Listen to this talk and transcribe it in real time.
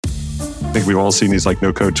think we've all seen these like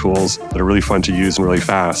no-code tools that are really fun to use and really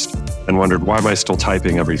fast and wondered, why am I still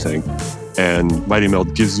typing everything? And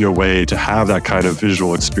MightyMeld gives you a way to have that kind of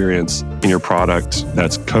visual experience in your product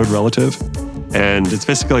that's code relative. And it's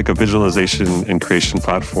basically like a visualization and creation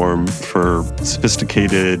platform for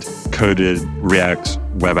sophisticated coded React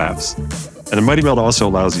web apps. And then MightyMeld also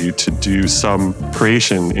allows you to do some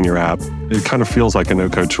creation in your app. It kind of feels like a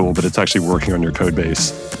no-code tool, but it's actually working on your code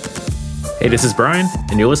base. Hey, this is Brian,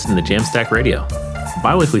 and you're listening to Jamstack Radio, a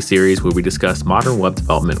bi-weekly series where we discuss modern web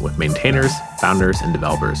development with maintainers, founders, and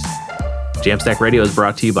developers. Jamstack Radio is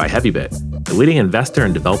brought to you by HeavyBit, the leading investor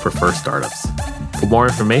in developer-first startups. For more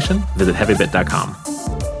information, visit heavybit.com.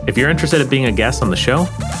 If you're interested in being a guest on the show,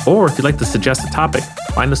 or if you'd like to suggest a topic,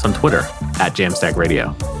 find us on Twitter at Jamstack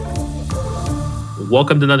Radio.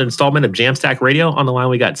 Welcome to another installment of Jamstack Radio. On the line,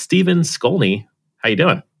 we got Steven Schkolne. How you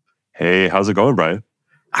doing? Hey, how's it going, Brian?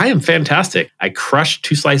 I am fantastic. I crushed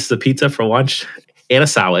 2 slices of pizza for lunch and a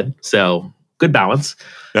salad, so good balance.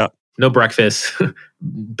 Yeah. No breakfast,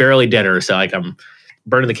 barely dinner, so like I'm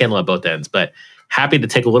burning the candle at both ends. But happy to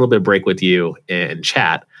take a little bit of break with you and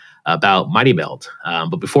chat about MightyMeld.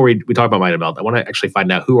 But before we talk about MightyMeld, I want to actually find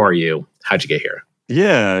out, who are you? How'd you get here?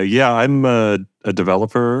 Yeah. I'm a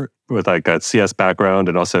developer with like a CS background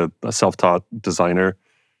and also a self-taught designer.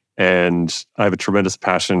 And I have a tremendous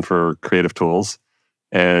passion for creative tools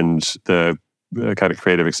and the kind of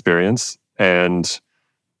creative experience. And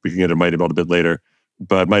we can get into MightyMeld a bit later.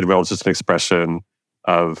 But MightyMeld is just an expression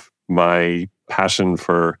of my passion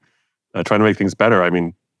for trying to make things better. I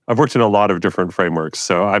mean, I've worked in a lot of different frameworks,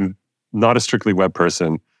 so I'm not a strictly web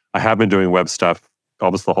person. I have been doing web stuff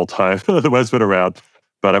almost the whole time the web's been around,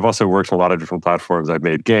 but I've also worked on a lot of different platforms. I've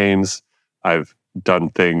made games. I've done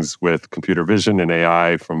things with computer vision and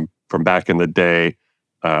AI from back in the day,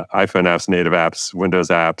 iPhone apps, native apps, Windows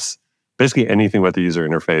apps, basically anything with the user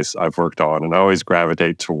interface I've worked on. And I always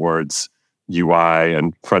gravitate towards UI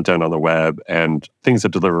and front end on the web and things that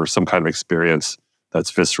deliver some kind of experience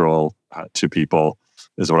that's visceral to people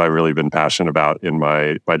is what I've really been passionate about in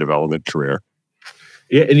my development career.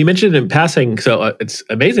 Yeah, and you mentioned in passing, so it's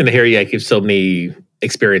amazing to hear you have so many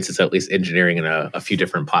experiences, at least engineering in a few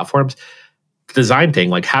different platforms. The design thing,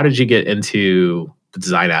 like how did you get into the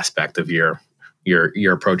design aspect of your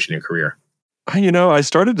approach in your career? I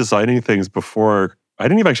started designing things before I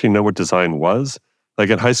didn't even actually know what design was. Like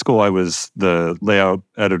in high school, I was the layout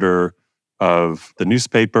editor of the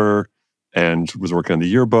newspaper and was working on the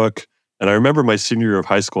yearbook. And I remember my senior year of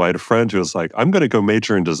high school, I had a friend who was like, I'm going to go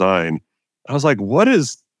major in design. I was like, what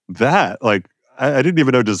is that? Like, I didn't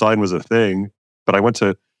even know design was a thing. But when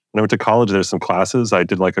I went to college, there's some classes. I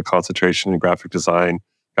did like a concentration in graphic design,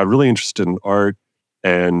 got really interested in art,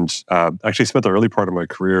 and actually spent the early part of my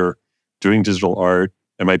career doing digital art.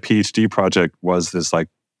 And my PhD project was this like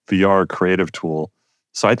VR creative tool.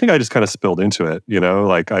 So I think I just kind of spilled into it,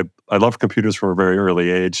 like I loved computers from a very early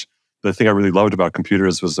age. The thing I really loved about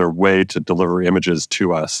computers was their way to deliver images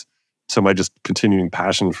to us. So my just continuing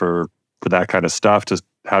passion for that kind of stuff just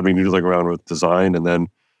had me noodling around with design. And then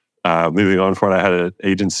moving on for it, I had an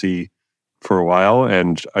agency for a while,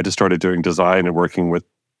 and I just started doing design and working with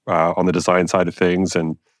on the design side of things.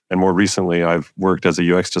 And more recently, I've worked as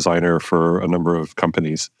a UX designer for a number of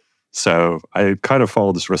companies. So I kind of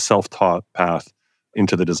followed this sort of self-taught path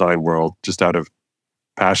into the design world just out of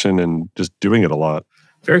passion and just doing it a lot.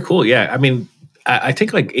 Very cool. Yeah. I mean, I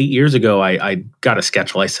think like 8 years ago, I got a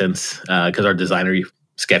Sketch license because our designer,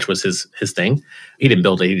 Sketch was his thing. He didn't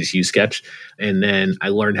build it, he just used Sketch. And then I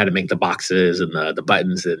learned how to make the boxes and the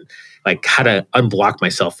buttons and like how to unblock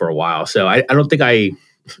myself for a while. So I don't think I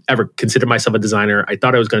ever considered myself a designer. I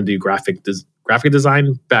thought I was going to do graphic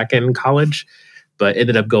design back in college, but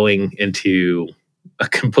ended up going into a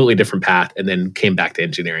completely different path and then came back to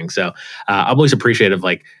engineering. So I'm always appreciative of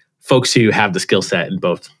like folks who have the skill set in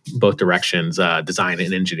both directions, design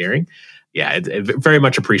and engineering. Yeah, it's very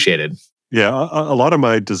much appreciated. Yeah, a lot of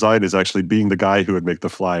my design is actually being the guy who would make the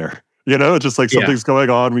flyer. Just like something's going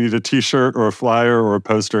on, we need a t-shirt or a flyer or a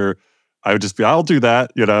poster. I would just be, I'll do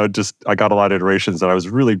that. I got a lot of iterations and I was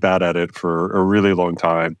really bad at it for a really long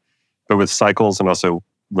time. But with cycles and also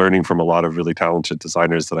learning from a lot of really talented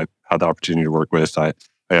designers that I've had the opportunity to work with, I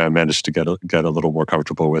managed to get a little more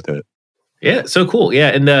comfortable with it. Yeah, so cool. Yeah,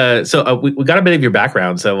 and so we got a bit of your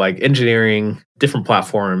background. So like engineering, different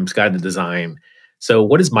platforms, got into design. So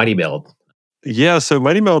what is MightyMeld? Yeah, so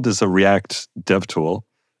MightyMeld is a React dev tool.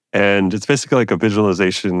 And it's basically like a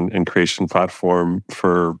visualization and creation platform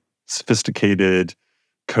for sophisticated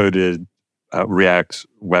coded React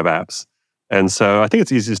web apps. And so I think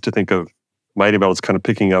it's easiest to think of MightyMeld as kind of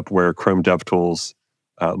picking up where Chrome DevTools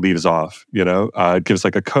leaves off. It gives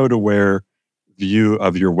like a code-aware view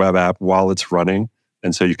of your web app while it's running.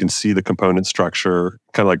 And so you can see the component structure,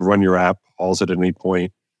 kind of like run your app, pause it at any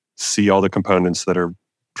point, see all the components that are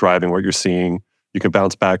driving what you're seeing. You can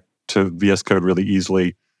bounce back to VS Code really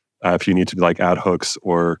easily if you need to like add hooks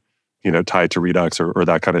or tie it to Redux or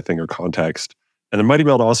that kind of thing or context. And then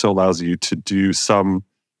MightyMeld also allows you to do some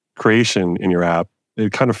creation in your app.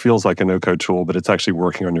 It kind of feels like a no-code tool, but it's actually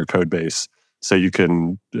working on your code base. So you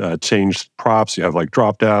can change props. You have like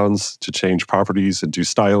drop downs to change properties and do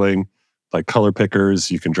styling, like color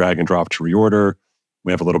pickers. You can drag and drop to reorder.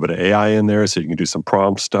 We have a little bit of AI in there, so you can do some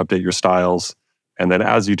prompts to update your styles. And then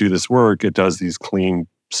as you do this work, it does these clean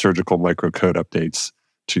surgical microcode updates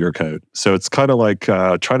to your code. So it's kind of like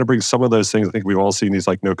trying to bring some of those things. I think we've all seen these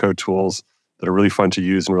like no-code tools that are really fun to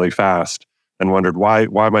use and really fast and wondered, why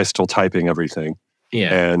am I still typing everything?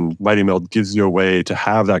 Yeah. And MightyMeld gives you a way to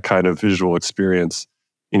have that kind of visual experience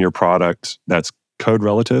in your product that's code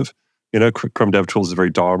relative. Chrome DevTools is very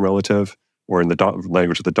DOM relative, or in the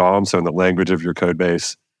language of the DOM, so in the language of your code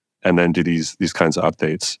base, and then do these kinds of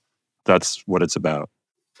updates. That's what it's about.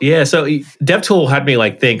 Yeah, so DevTool had me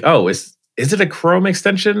like think, oh, is it a Chrome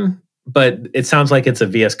extension? But it sounds like it's a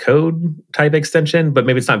VS Code type extension, but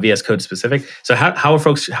maybe it's not VS Code specific. So how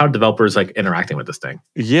are developers like interacting with this thing?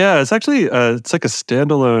 Yeah, it's actually it's like a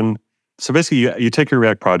standalone. So basically, you take your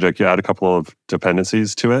React project, you add a couple of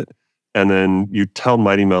dependencies to it, and then you tell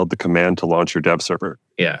MightyMeld the command to launch your dev server.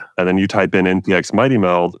 Yeah, and then you type in npx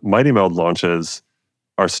MightyMeld. MightyMeld launches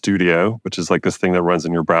our Studio, which is like this thing that runs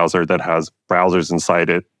in your browser that has browsers inside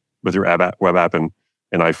it with your web app and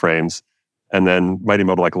iframes. And then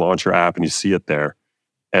MightyMeld will like launch your app and you see it there.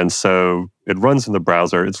 And so it runs in the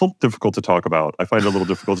browser. It's a little difficult to talk about. I find it a little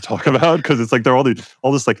difficult to talk about because it's like there are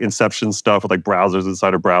all this like inception stuff with like browsers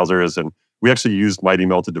inside of browsers. And we actually used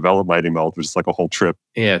MightyMeld to develop MightyMeld, which is like a whole trip.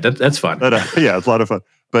 Yeah, that's fun. But, yeah, it's a lot of fun.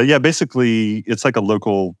 But yeah, basically it's like a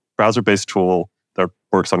local browser-based tool that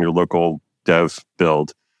works on your local dev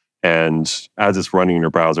build. And as it's running in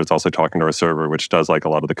your browser, it's also talking to our server, which does like a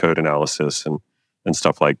lot of the code analysis and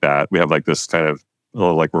stuff like that. We have like this kind of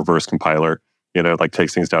little like reverse compiler, like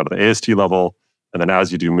takes things down to the AST level. And then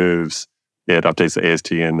as you do moves, it updates the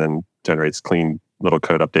AST and then generates clean little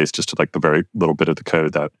code updates just to like the very little bit of the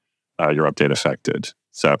code that your update affected.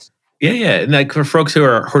 So yeah. And like for folks who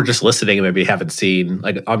are just listening and maybe haven't seen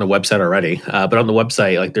like on the website already, but on the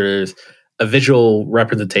website, like there's a visual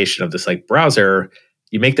representation of this like browser.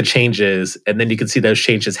 You make the changes and then you can see those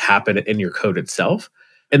changes happen in your code itself.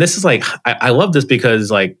 And this is like, I love this because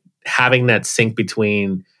like having that sync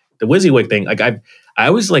between the WYSIWYG thing, like I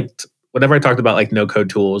always liked, whenever I talked about like no code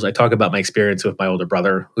tools, I talk about my experience with my older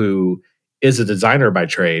brother who is a designer by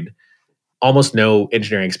trade, almost no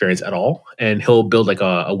engineering experience at all. And he'll build like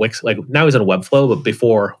a Wix, like now he's on Webflow, but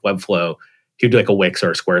before Webflow, he'd do like a Wix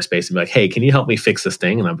or a Squarespace and be like, hey, can you help me fix this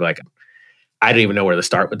thing? And I'd be like, I don't even know where to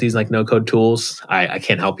start with these like no code tools. I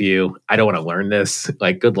can't help you. I don't want to learn this.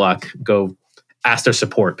 Like, good luck. Go ask their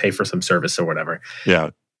support, pay for some service or whatever. Yeah.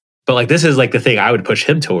 But like, this is like the thing I would push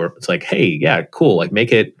him toward. It's like, hey, yeah, cool. Like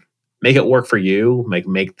make it work for you. Like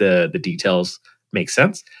make the details make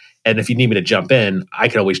sense. And if you need me to jump in, I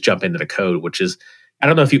can always jump into the code, which is, I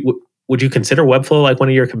don't know if would you consider Webflow like one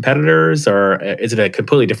of your competitors, or is it a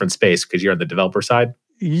completely different space because you're on the developer side?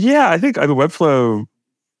 Yeah, I mean, Webflow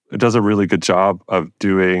does a really good job of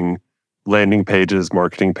doing landing pages,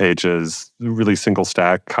 marketing pages, really single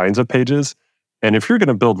stack kinds of pages. And if you're going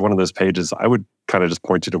to build one of those pages, I would kind of just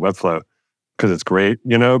point you to Webflow because it's great,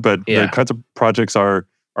 But the kinds of projects our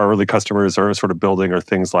early customers are sort of building are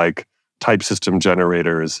things like type system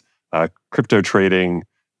generators, crypto trading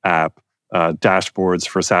app, dashboards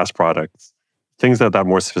for SaaS products, things that have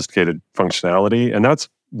more sophisticated functionality. And that's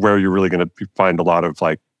where you're really going to find a lot of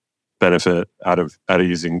like benefit out of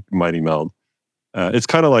using MightyMeld. It's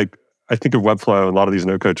kind of like, I think of Webflow and a lot of these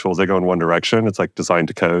no-code tools, they go in one direction. It's like design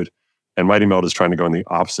to code. And MightyMeld is trying to go in the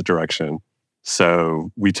opposite direction.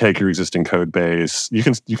 So we take your existing code base. You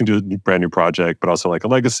can do a brand new project, but also like a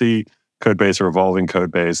legacy code base or evolving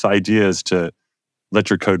code base. The idea is to let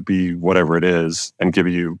your code be whatever it is and give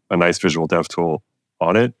you a nice visual dev tool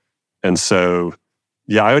on it. And so,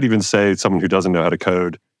 yeah, I would even say someone who doesn't know how to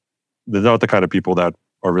code, they're not the kind of people that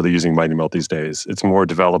are really using MightyMeld these days. It's more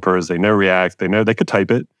developers. They know React. They know they could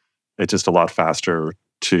type it. It's just a lot faster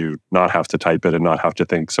to not have to type it and not have to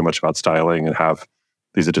think so much about styling and have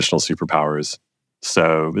these additional superpowers.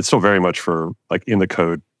 So it's still very much for like in the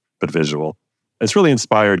code, but visual. It's really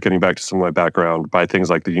inspired, getting back to some of my background, by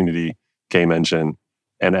things like the Unity game engine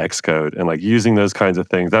and Xcode and like using those kinds of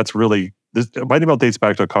things. That's really, MightyMeld dates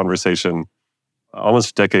back to a conversation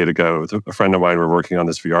almost a decade ago, with a friend of mine, we were working on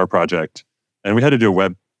this VR project, and we had to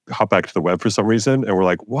do hop back to the web for some reason. And we're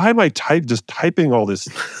like, why am I just typing all this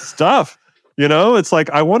stuff? It's like,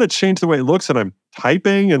 I want to change the way it looks, and I'm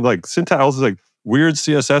typing, and like syntax is like weird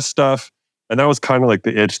CSS stuff. And that was kind of like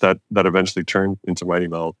the itch that eventually turned into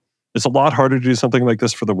MightyMeld. It's a lot harder to do something like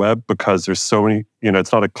this for the web because there's so many,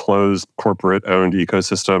 it's not a closed corporate owned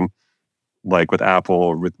ecosystem like with Apple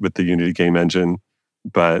or with the Unity game engine.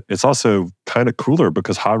 But it's also kind of cooler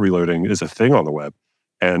because hot reloading is a thing on the web.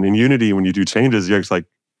 And in Unity, when you do changes, you actually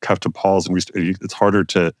have to pause and it's harder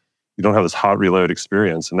you don't have this hot reload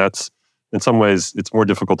experience. And that's, in some ways, it's more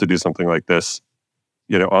difficult to do something like this,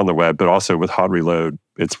 on the web, but also with hot reload,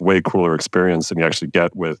 it's way cooler experience than you actually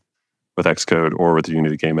get with Xcode or with the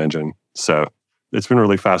Unity game engine. So it's been a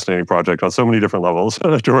really fascinating project on so many different levels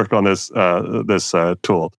to work on this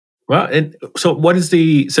tool. Well, and so what is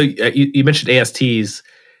you mentioned ASTs.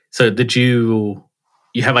 So did you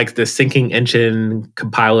have like the syncing engine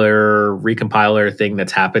compiler, recompiler thing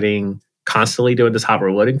that's happening constantly doing this hot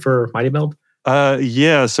reloading for MightyMeld?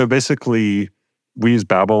 Yeah. So basically, we use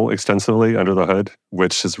Babel extensively under the hood,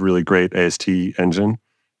 which is a really great AST engine.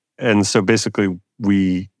 And so basically,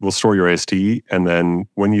 we will store your AST, and then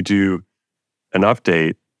when you do an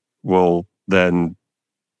update, we'll then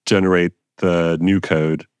generate the new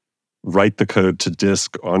code, write the code to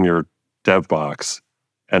disk on your dev box,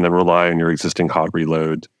 and then rely on your existing hot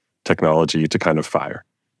reload technology to kind of fire.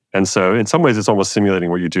 And so in some ways, it's almost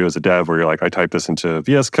simulating what you do as a dev, where you're like, I type this into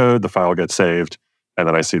VS Code, the file gets saved, and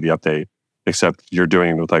then I see the update, except you're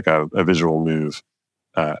doing it with like a visual move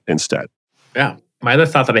instead. Yeah. My other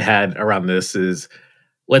thought that I had around this is,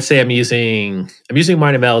 let's say I'm using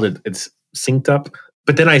MightyMeld, it's synced up,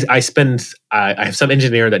 but then I have some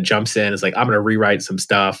engineer that jumps in, is like, I'm going to rewrite some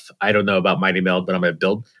stuff. I don't know about MightyMeld, but I'm going to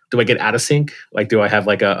build. Do I get out of sync? Like, do I have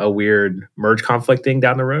like a weird merge conflict thing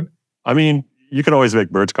down the road? I mean, you can always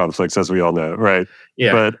make merge conflicts, as we all know, right?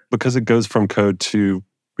 Yeah. But because it goes from code to,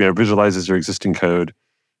 visualizes your existing code,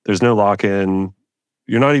 there's no lock-in.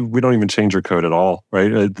 We don't even change your code at all,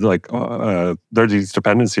 right? There are these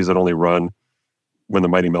dependencies that only run when the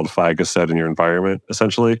MightyMeld flag is set in your environment,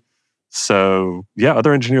 essentially. So yeah,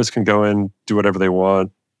 other engineers can go in, do whatever they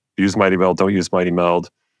want, use MightyMeld, don't use MightyMeld.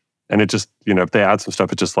 And it just, if they add some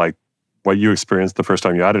stuff, it's just like what you experienced the first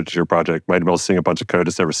time you added it to your project. MightyMeld's seeing a bunch of code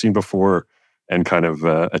it's never seen before and kind of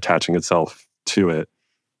attaching itself to it.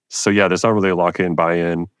 So yeah, there's not really a lock-in,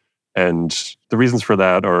 buy-in. And the reasons for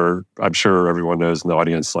that are, I'm sure everyone knows in the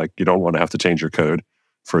audience, like you don't want to have to change your code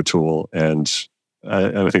for a tool. And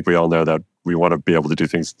I think we all know that we want to be able to do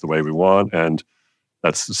things the way we want. And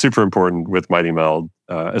that's super important with MightyMeld,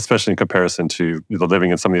 especially in comparison to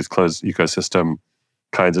living in some of these closed ecosystem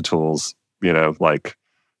kinds of tools. Like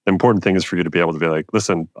the important thing is for you to be able to be like,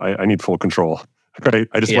 listen, I need full control, right?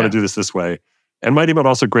 I just want to do this way. And MightyMeld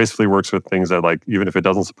also gracefully works with things that, like, even if it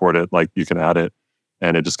doesn't support it, like you can add it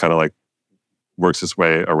and it just kind of like works its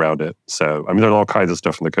way around it. So, I mean, there's all kinds of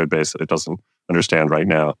stuff in the code base that it doesn't understand right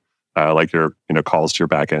now, like your calls to your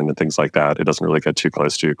backend and things like that. It doesn't really get too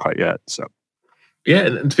close to quite yet. So. Yeah,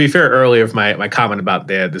 and to be fair, earlier of my comment about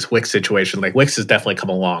this Wix situation, like Wix has definitely come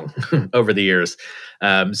along over the years.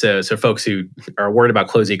 So folks who are worried about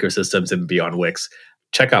closed ecosystems and beyond Wix,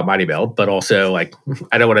 check out MightyMeld. But also, like,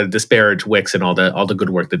 I don't want to disparage Wix and all the good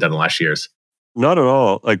work they've done in the last years. Not at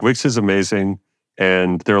all. Like, Wix is amazing,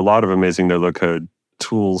 and there are a lot of amazing no-code code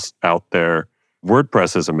tools out there.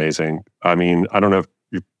 WordPress is amazing. I mean, I don't know if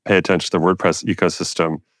you pay attention to the WordPress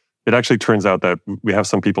ecosystem. It actually turns out that we have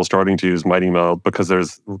some people starting to use MightyMeld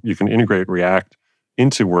because you can integrate React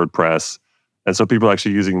into WordPress. And so people are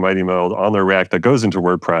actually using MightyMeld on their React that goes into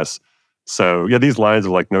WordPress. So yeah, these lines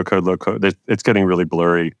of like no code, low code, it's getting really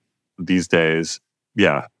blurry these days.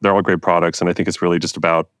 Yeah, they're all great products. And I think it's really just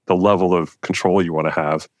about the level of control you want to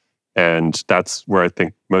have. And that's where I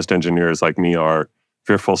think most engineers like me are. If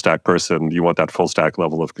you're a full stack person, you want that full stack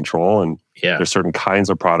level of control. And there's certain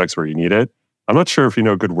kinds of products where you need it. I'm not sure if you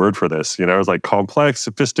know a good word for this. It's like complex,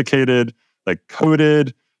 sophisticated, like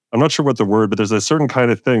coded. I'm not sure what the word, but there's a certain kind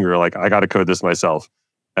of thing where you're like, I got to code this myself.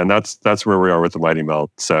 And that's where we are with the MightyMeld.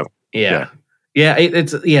 So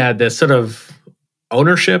it's the sort of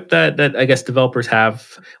ownership that I guess developers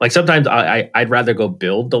have. Like sometimes I'd rather go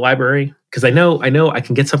build the library because I know I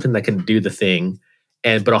can get something that can do the thing,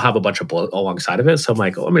 but I'll have a bunch of bloat alongside of it. So I'm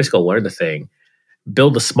like, let me just go learn the thing,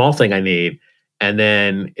 build the small thing I need. And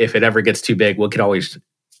then if it ever gets too big, we can always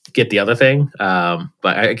get the other thing. But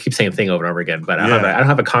I keep saying thing over and over again. But I don't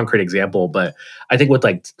have a concrete example. But I think with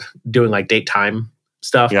like doing like date time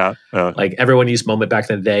stuff. Yeah. Like everyone used Moment back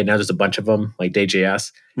in the day. Now there's a bunch of them, like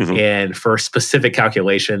Day.js. Mhm. And for specific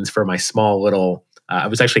calculations for my small little, I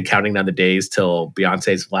was actually counting down the days till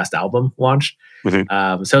Beyonce's last album launched. Mhm.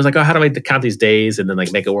 So I was like, oh, how do I count these days and then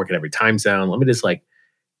like make it work in every time zone? Let me just like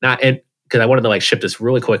not, and because I wanted to like ship this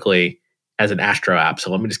really quickly as an Astro app. So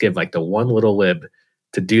let me just give like the one little lib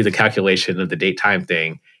to do the calculation of the date time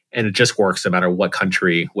thing. And it just works no matter what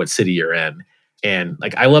country, what city you're in. And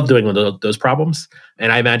like, I love doing those problems.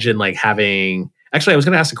 And I imagine like having, actually, I was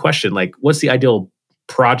going to ask a question, like, what's the ideal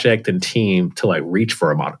project and team to like reach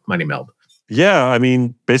for a MightyMeld? Yeah, I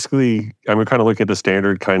mean, basically, I'm kind of looking at the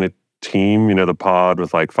standard kind of team, the pod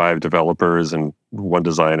with like 5 developers and 1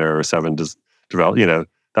 designer or 7 develop.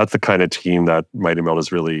 That's the kind of team that MightyMeld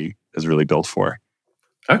is really built for.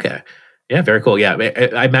 Okay. Yeah, very cool. Yeah,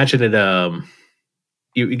 I imagine it.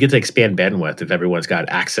 You get to expand bandwidth if everyone's got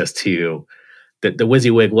access to the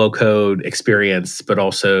WYSIWYG low code experience, but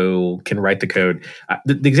also can write the code.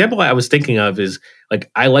 The example I was thinking of is like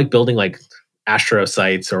I like building like Astro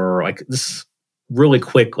sites or like this really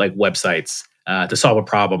quick like websites to solve a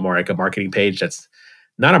problem or like a marketing page that's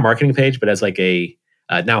not a marketing page, but as like a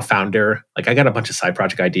now founder. Like I got a bunch of side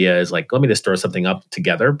project ideas. Like let me just throw something up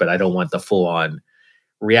together, but I don't want the full on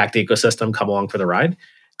React ecosystem come along for the ride.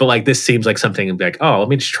 But like this seems like something like, oh, let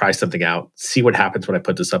me just try something out, see what happens when I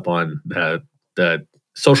put this up on the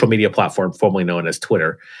social media platform formerly known as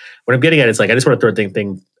Twitter. What I'm getting at is like I just want to throw a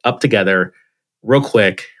thing up together real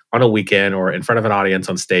quick on a weekend or in front of an audience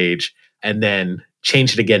on stage, and then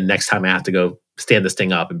change it again next time I have to go stand this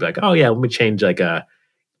thing up and be like, oh yeah, let me change like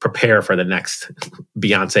prepare for the next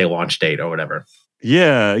Beyonce launch date or whatever.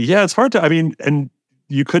 Yeah, it's hard to. I mean, and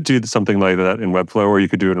you could do something like that in Webflow, or you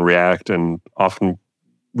could do it in React, and often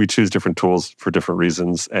we choose different tools for different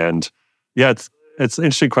reasons. And yeah, it's an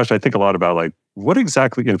interesting question. I think a lot about like what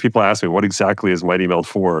exactly. People ask me what exactly is MightyMeld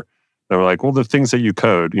for. And we're like, well, the things that you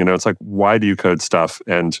code. It's like why do you code stuff?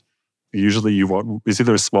 And usually it's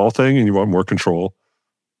either a small thing and you want more control,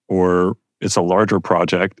 or it's a larger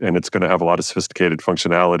project and it's going to have a lot of sophisticated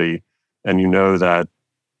functionality. And that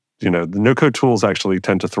the no-code tools actually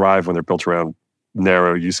tend to thrive when they're built around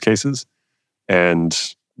narrow use cases. And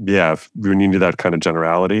yeah, when you need that kind of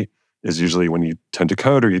generality is usually when you tend to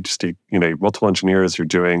code, or you just multiple engineers, you're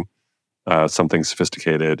doing something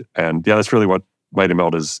sophisticated. And yeah, that's really what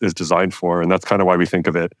MightyMeld is designed for. And that's kind of why we think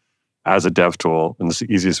of it as a dev tool. And it's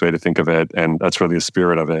the easiest way to think of it. And that's really the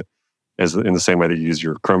spirit of it, is in the same way that you use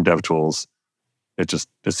your Chrome dev tools. It's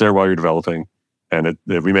there while you're developing. And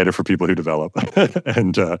we made it for people who develop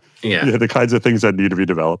and the kinds of things that need to be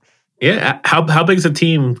developed. Yeah. How big is the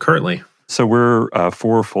team currently? So we're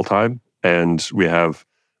 4 full-time, and we have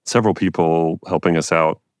several people helping us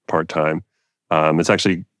out part-time. It's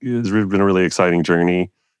been a really exciting journey.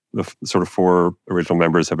 The sort of 4 original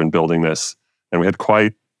members have been building this, and we had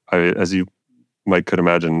as you could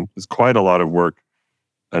imagine, there's quite a lot of work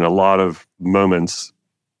and a lot of moments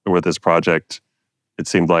with this project. It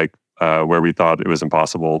seemed like where we thought it was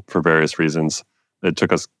impossible for various reasons. It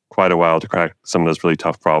took us quite a while to crack some of those really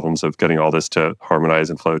tough problems of getting all this to harmonize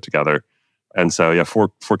and flow together. And so, yeah, 4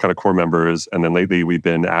 kind of core members. And then lately we've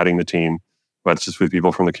been adding the team, but it's just with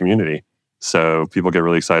people from the community. So people get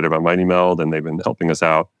really excited about MightyMeld, and they've been helping us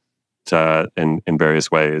out in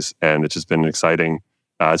various ways. And it's just been exciting.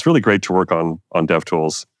 It's really great to work on dev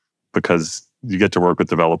tools because you get to work with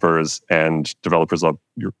developers, and developers love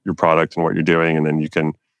your product and what you're doing. And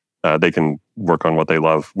then they can work on what they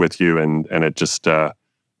love with you. And it just, the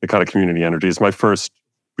kind of community energy is my first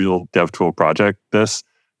real dev tool project,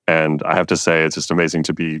 and I have to say, it's just amazing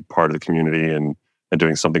to be part of the community and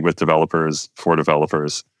doing something with developers for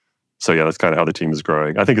developers. So yeah, that's kind of how the team is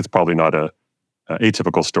growing. I think it's probably not a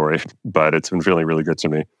atypical story, but it's been feeling really good to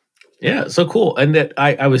me. Yeah, so cool. And that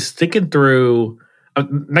I was thinking through.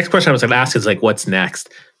 Next question I was going to ask is like, what's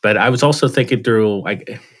next? But I was also thinking through like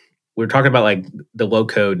we were talking about like the low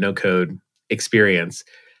code, no code experience,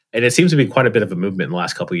 and it seems to be quite a bit of a movement in the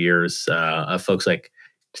last couple of years of folks like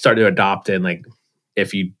starting to adopt, and like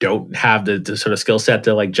if you don't have the sort of skill set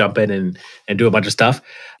to like jump in and do a bunch of stuff,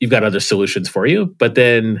 you've got other solutions for you. But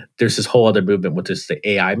then there's this whole other movement, which is the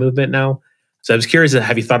AI movement now. So I was curious,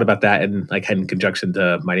 have you thought about that in conjunction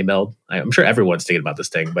to MightyMeld? I'm sure everyone's thinking about this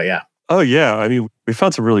thing, but yeah. Oh yeah, I mean, we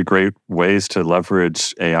found some really great ways to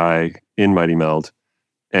leverage AI in MightyMeld.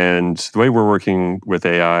 And the way we're working with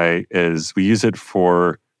AI is we use it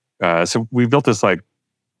for, so we built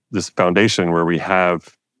this foundation where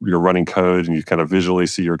you're running code and you kind of visually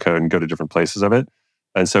see your code and go to different places of it.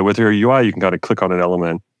 And so with your UI, you can kind of click on an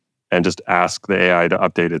element and just ask the AI to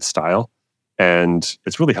update its style. And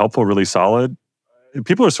it's really helpful, really solid.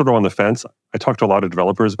 people are sort of on the fence. I talk to a lot of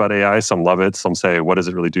developers about AI. Some love it. Some say, what does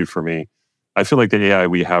it really do for me? I feel like the AI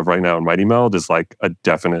we have right now in MightyMeld is like a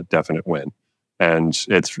definite win. And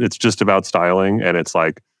it's just about styling. And it's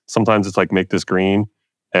like, sometimes it's like, make this green.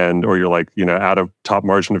 And, or you're like, add a top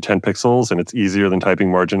margin of 10 pixels, and it's easier than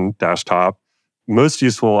typing margin dash top. Most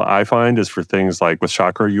useful, I find, is for things like with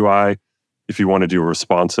Chakra UI. If you want to do a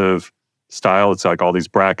responsive style, it's like all these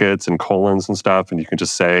brackets and colons and stuff. And you can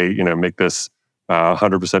just say, make this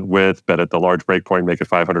 100% width, but at the large breakpoint, make it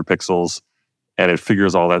 500 pixels. And it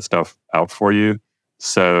figures all that stuff out for you.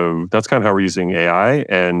 So that's kind of how we're using AI.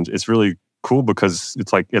 And it's really cool because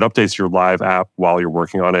it's like it updates your live app while you're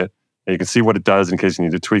working on it. And you can see what it does in case you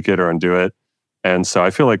need to tweak it or undo it. And so I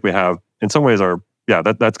feel like we have, in some ways,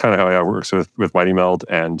 that's kind of how AI works with MightyMeld.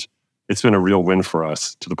 And it's been a real win for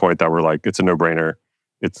us to the point that we're like, it's a no-brainer.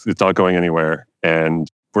 It's not going anywhere. And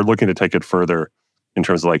we're looking to take it further in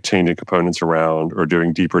terms of like changing components around or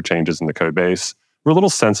doing deeper changes in the code base. We're a little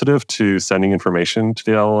sensitive to sending information to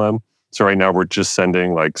the LLM. So right now we're just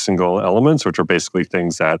sending like single elements, which are basically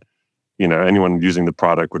things that, anyone using the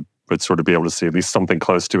product would sort of be able to see at least something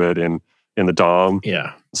close to it in the DOM.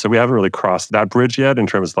 Yeah. So we haven't really crossed that bridge yet in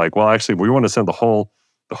terms of like, well, actually we want to send the whole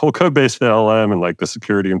code base to the LLM and like the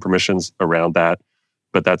security and permissions around that.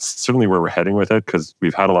 But that's certainly where we're heading with it because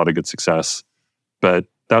we've had a lot of good success. But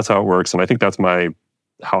that's how it works. And I think that's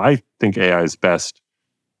how I think AI is best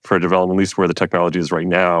for development, at least where the technology is right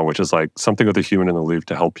now, which is like something with a human in the loop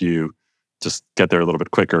to help you just get there a little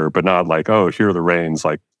bit quicker, but not like, oh, here are the reins,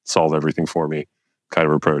 like solve everything for me kind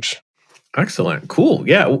of approach. Excellent. Cool.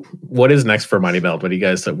 Yeah. What is next for MightyMeld? What are you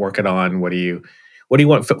guys working on? What do you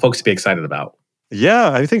want folks to be excited about?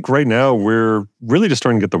 Yeah, I think right now we're really just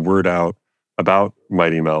starting to get the word out about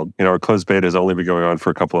MightyMeld. Our closed beta has only been going on for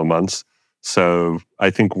a couple of months. So I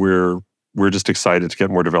think we're just excited to get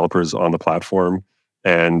more developers on the platform.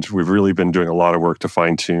 And we've really been doing a lot of work to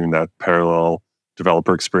fine-tune that parallel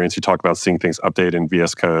developer experience. You talk about seeing things update in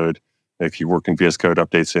VS Code. If you work in VS Code,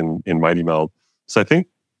 updates in MightyMeld. So I think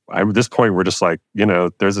at this point, we're just like,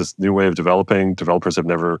 there's this new way of developing. Developers have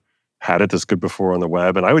never had it this good before on the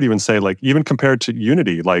web. And I would even say, like, even compared to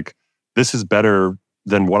Unity, like, this is better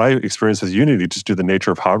than what I experienced as Unity, just due to the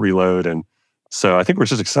nature of hot reload. And so I think we're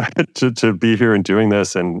just excited to be here and doing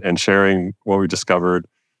this and sharing what we discovered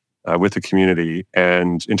with the community.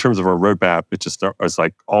 And in terms of our roadmap, it's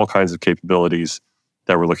like all kinds of capabilities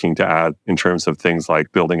that we're looking to add in terms of things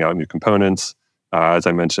like building out new components, as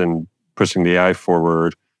I mentioned, pushing the AI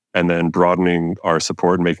forward, and then broadening our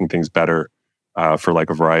support and making things better for like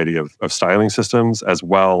a variety of styling systems, as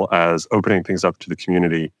well as opening things up to the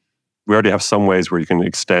community. We already have some ways where you can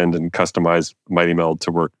extend and customize MightyMeld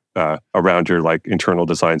to work around your like internal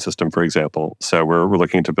design system, for example. So we're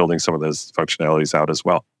looking into building some of those functionalities out as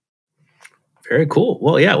well. Very cool.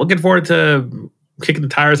 Well, yeah, looking forward to kicking the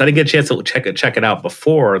tires. I didn't get a chance to check it out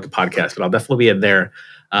before the podcast, but I'll definitely be in there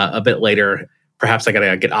a bit later. Perhaps I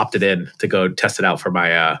gotta get opted in to go test it out for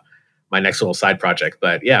my my next little side project.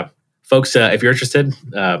 But yeah, folks, if you're interested,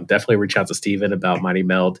 definitely reach out to Steven about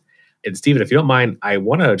MightyMeld. And Steven, if you don't mind, I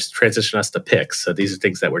want to just transition us to picks. So these are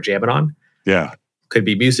things that we're jamming on. Yeah. Could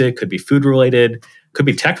be music, could be food related, could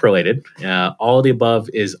be tech related. All of the above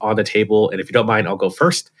is on the table. And if you don't mind, I'll go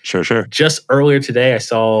first. Sure. Just earlier today, I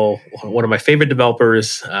saw one of my favorite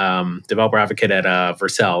developers, developer advocate at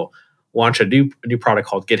Vercel, launch a new product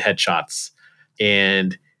called Get Headshots.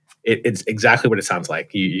 And it's exactly what it sounds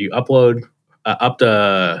like. You upload up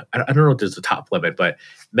to, I don't know if there's a top limit, but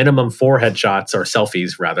minimum 4 headshots or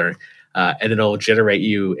selfies rather, and it'll generate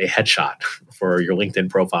you a headshot for your LinkedIn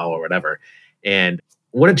profile or whatever. And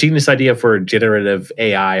what a genius idea for generative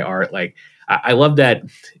AI art. Like, I love that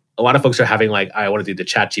a lot of folks are having like, I want to do the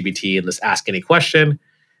chat GPT and just ask any question,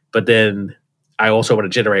 but then I also want to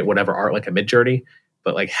generate whatever art like a Midjourney.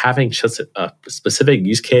 But like having just a specific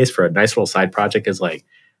use case for a nice little side project is like,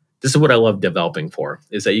 this is what I love developing for,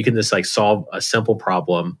 is that you can just like solve a simple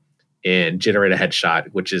problem and generate a headshot,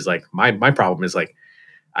 which is like, my problem is like,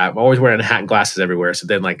 I'm always wearing a hat and glasses everywhere. So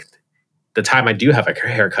then like the time I do have a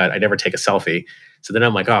haircut, I never take a selfie. So then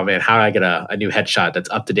I'm like, oh man, how do I get a new headshot that's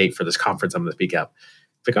up to date for this conference I'm going to speak at?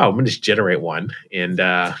 It's like, oh, I'm going to just generate one. And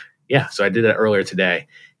yeah, so I did that earlier today.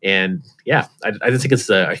 And yeah, I just think it's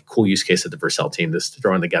a cool use case of the Vercel team, just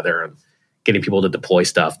throwing together and getting people to deploy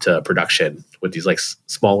stuff to production with these like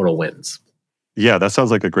small little wins. Yeah, that sounds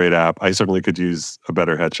like a great app. I certainly could use a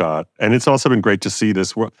better headshot. And it's also been great to see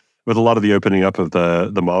this with a lot of the opening up of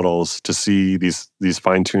the models, to see these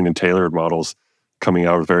fine-tuned and tailored models coming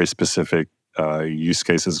out with very specific use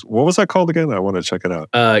cases. What was that called again? I want to check it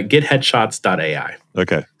out. Getheadshots.ai.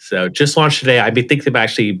 Okay. So just launched today. I'd be thinking of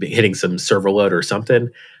actually hitting some server load or something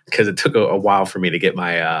because it took a while for me to get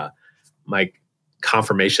my my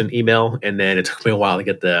confirmation email, and then it took me a while to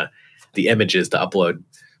get the images to upload.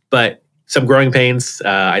 But some growing pains.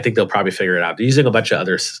 I think they'll probably figure it out. They're using a bunch of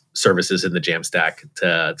other services in the Jamstack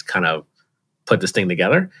to kind of put this thing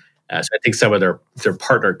together. So I think some of their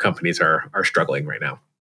partner companies are struggling right now.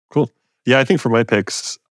 Cool. Yeah, I think for my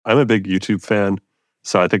picks, I'm a big YouTube fan,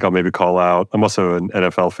 so I think I'll maybe call out. I'm also an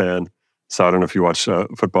NFL fan, so I don't know if you watch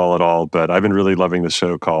football at all, but I've been really loving this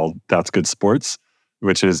show called That's Good Sports,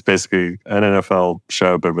 which is basically an NFL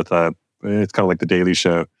show, but with it's kind of like the Daily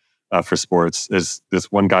Show for sports. Is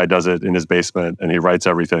this one guy does it in his basement, and he writes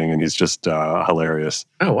everything, and he's just hilarious.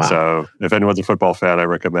 Oh, wow. So if anyone's a football fan, I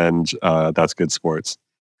recommend That's Good Sports.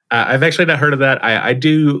 I've actually not heard of that. I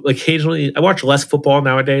do occasionally. I watch less football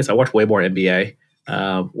nowadays. I watch way more NBA.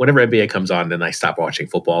 Whenever NBA comes on, then I stop watching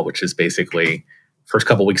football, which is basically first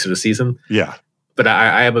couple weeks of the season. Yeah. But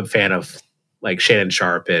I am a fan of like Shannon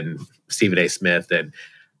Sharp and Stephen A. Smith. And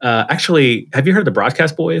actually, have you heard of the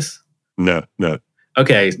Broadcast Boys? No.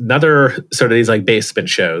 Okay, another sort of these like basement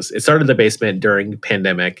shows. It started in the basement during the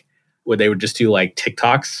pandemic where they would just do like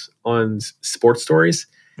TikToks on sports stories.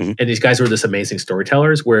 Mm-hmm. And these guys were this amazing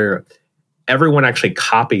storytellers where everyone actually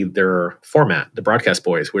copied their format, the Broadcast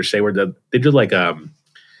Boys, which they did like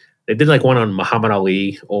one on Muhammad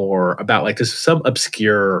Ali or about like this some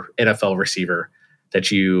obscure NFL receiver that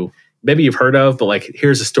maybe you've heard of, but like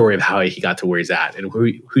here's a story of how he got to where he's at and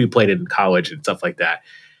who he played in college and stuff like that.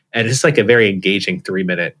 And it's like a very engaging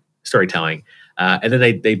 3-minute storytelling. And then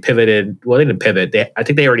they pivoted. Well, they didn't pivot. I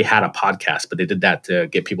think they already had a podcast, but they did that to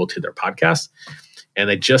get people to their podcast. And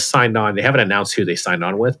they just signed on. They haven't announced who they signed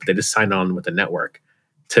on with, but they just signed on with the network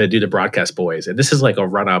to do the Broadcast Boys. And this is like a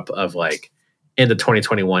run-up of like into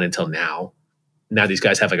 2021 until now. Now these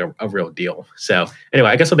guys have like a real deal. So anyway,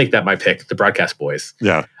 I guess I'll make that my pick, the Broadcast Boys.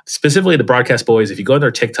 Yeah. Specifically the Broadcast Boys, if you go on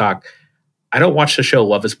their TikTok, I don't watch the show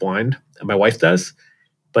Love is Blind. My wife does.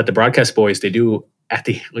 But the Broadcast Boys, they do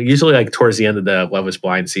usually like towards the end of the Love is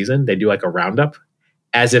Blind season, they do like a roundup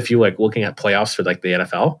as if you like looking at playoffs for like the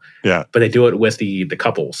NFL. Yeah. But they do it with the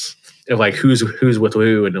couples of like who's with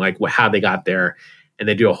who and like how they got there. And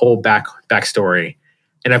they do a whole backstory.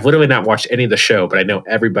 And I've literally not watched any of the show, but I know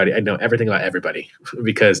everybody. I know everything about everybody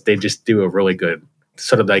because they just do a really good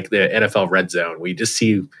sort of like the NFL Red Zone. We just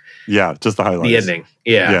see just the highlights. The ending.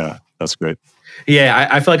 Yeah. Yeah, that's great. Yeah,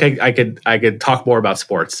 I feel like I could talk more about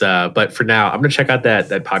sports, but for now, I'm gonna check out that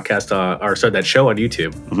podcast that show on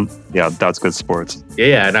YouTube. Mm-hmm. Yeah, That's Good Sports.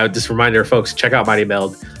 Yeah, and I would just remind our folks, check out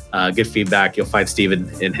MightyMeld, get feedback. You'll find Steven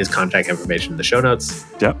and his contact information in the show notes.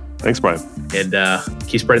 Yeah, thanks, Brian. And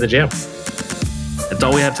keep spreading the jam. That's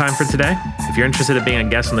all we have time for today. If you're interested in being a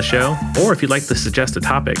guest on the show, or if you'd like to suggest a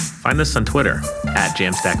topic, find us on Twitter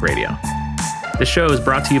 @Jamstack Radio. This show is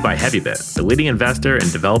brought to you by HeavyBit, the leading investor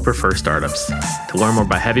and developer for startups. To learn more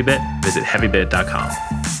about HeavyBit, visit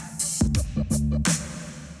heavybit.com.